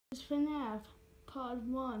FNAF Part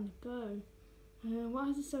 1, go. Why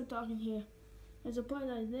is it so dark in here? There's a bright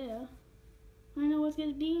light there. I don't know what's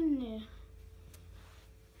gonna be in there.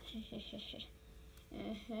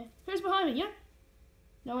 Who's behind me? Yep.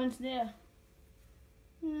 No one's there.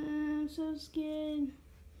 I'm so scared.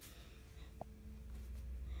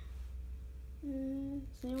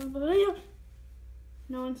 Is anyone behind you?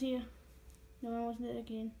 No one's here. No one was there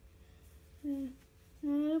again.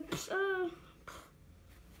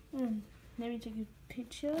 Let me take a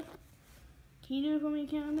picture. Can you do it for me,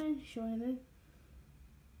 cameraman? Sure, then.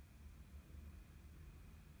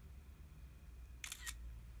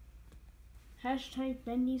 Hashtag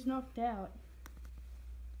Bendy's knocked out.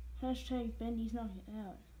 Hashtag Bendy's knocked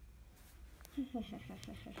out.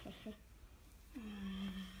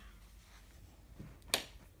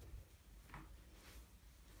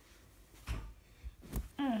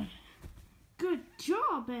 Good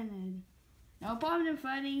job, Bennett. No problem,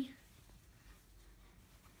 Freddy.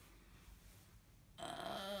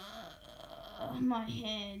 My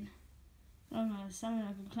head. I'm gonna summon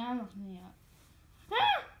like a clown off me up.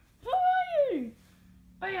 Ah! Who are you?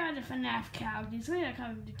 We are the FNAF characters. We are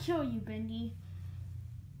coming to kill you, Bendy.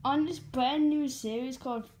 On this brand new series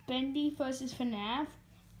called Bendy vs. FNAF,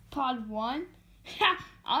 Part 1.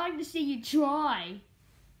 I'd like to see you try.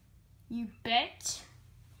 You bet?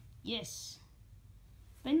 Yes.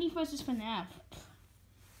 Bendy vs. FNAF.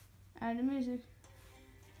 Add the music.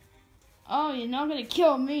 Oh, you're not gonna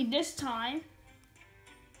kill me this time.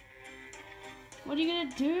 What are you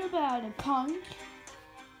gonna do about it, punk?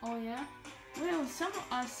 Oh yeah? Well, some of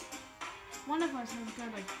us, one of us has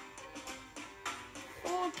got like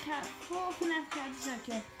four FNAF characters.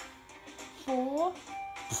 Okay. 4.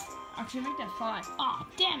 Actually, make that 5. Oh,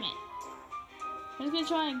 damn it! He's gonna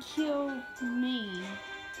try and kill me.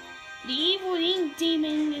 The evil ink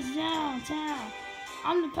demon is downtown.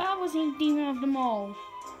 I'm the powerful ink demon of them all.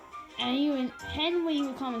 And you and Henry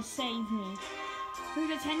will come and save me. Who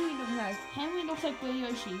does Henry look like? Henry looks like Billy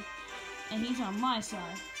Yoshi. And he's on my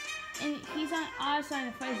side. And he's on our side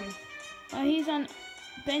of faces. Well, he's on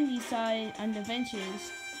Bendy's side on the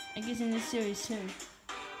adventures. I guess in this series too.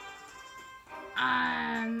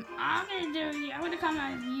 I'm gonna come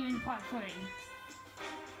out of you in part 3.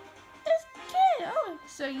 Let's get it. Oh,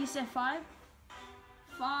 so you said 5?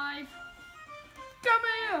 5. Come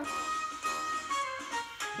here!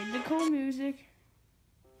 Hit the cool music.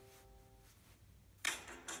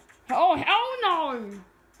 Oh, hell no!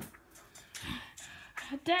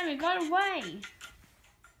 Damn it, got away!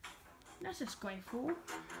 That's disgraceful.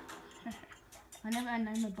 I never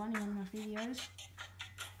named a bunny on my videos.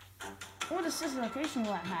 All the sister location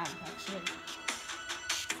will I have, actually.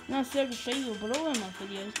 Not so stable, but all of my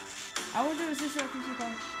videos. I will do a sister location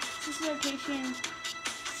called Sister Location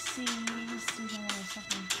C.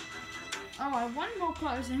 Oh, I have one more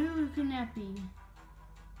person. Who can that be?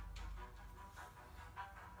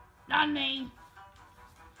 Not me.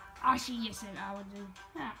 Actually, yes, I would do.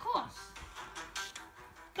 Yeah, of course.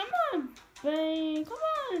 Come on, babe. Come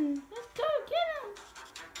on. Let's go get him.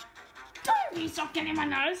 Don't be so getting my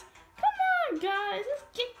nose. Come on, guys. Let's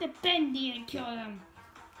get the Bendy and kill him.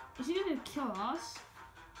 Is he gonna kill us?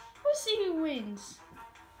 We'll see who wins.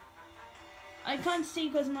 I can't see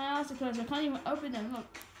because my eyes are closed. I can't even open them.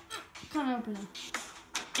 Look. I can't open them.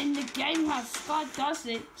 In the game how Scott does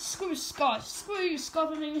it. Screw Scott. Screw you,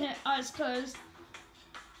 Scott, for making his eyes closed.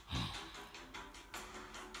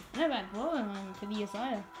 I never had blood on for the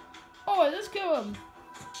either. Oh, let's kill him.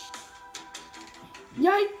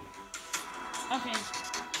 Yay! Okay.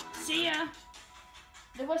 See ya.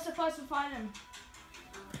 Then what's the first to find him?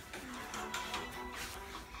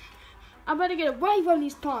 I better get away from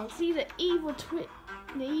these punks. See the evil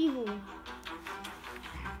the evil.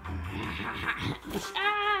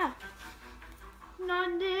 Ah!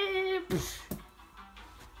 Not this.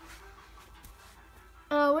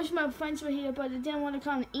 I wish my friends were here, but they didn't want to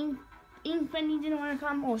come. Ink Bendy didn't want to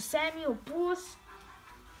come, or Sammy, or Bruce.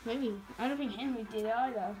 Maybe. I don't think Henry did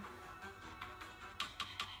either.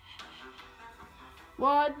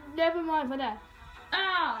 Well, never mind for that.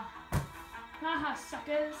 Ah! Haha,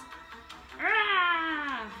 suckers.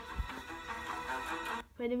 Ah!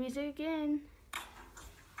 Play the music again.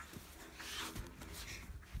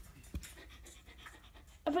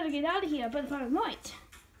 I better get out of here. I better find a light.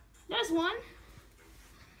 There's one.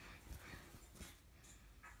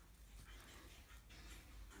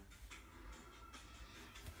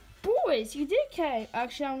 Boys, you did okay.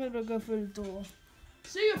 Actually, I'm gonna go through the door.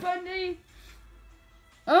 See you, Bendy.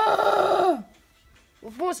 Ah!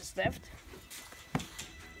 Well, boys is left.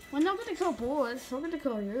 We're not gonna kill boys. We're gonna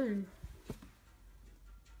kill you.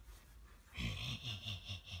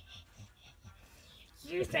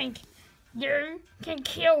 You think you can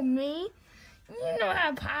kill me? You know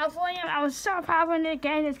how powerful I am. I was so powerful in that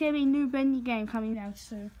game. There's gonna be a new Bendy game coming out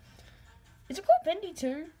soon. Is it called Bendy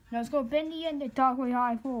 2? No, it's called Bendy and the Darkly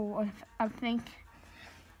High Fall, I think.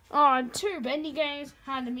 Oh, 2 Bendy games.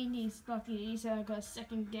 How to meet these luckies. I got a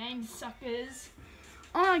second game, suckers.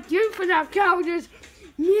 Oh, you FNAF characters,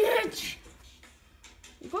 Mitch!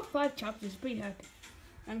 We've got 5 chapters, pretty happy.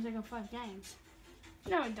 That means I got 5 games.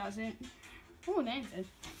 No, it doesn't. Oh, names it.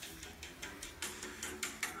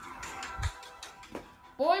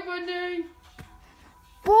 Boy, Bendy!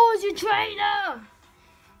 Balls, you traitor!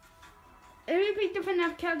 If you pick the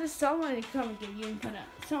FNAF characters, someone will come and get you and put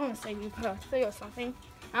up. Someone will say you put up 3 or something.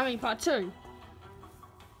 I mean, part 2.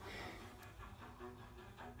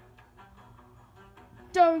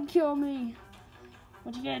 Don't kill me.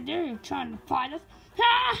 What you gonna do? Trying to fight us?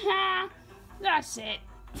 Ha ha! That's it.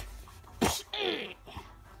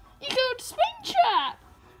 You go to spin trap.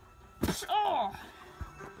 Oh.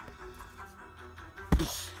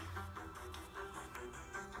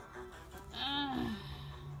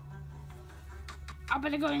 I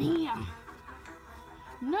better go in here.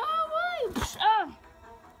 No way.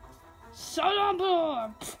 So on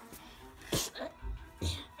board.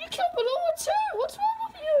 You killed Balloon too. What's wrong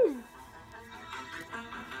with you?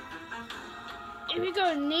 If you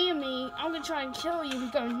go near me, I'm gonna try and kill you if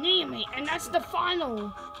you go near me, and that's the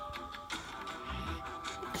final.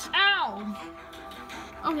 Ow!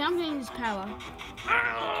 Okay, I'm getting this power.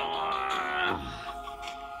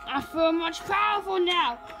 I feel much powerful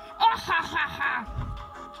now. Ah ha ha ha!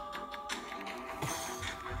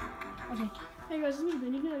 Okay, hey guys, it's me,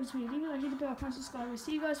 Bendy. Leave a like, hit the bell, comment, subscribe. We'll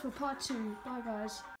see you guys for part 2. Bye guys.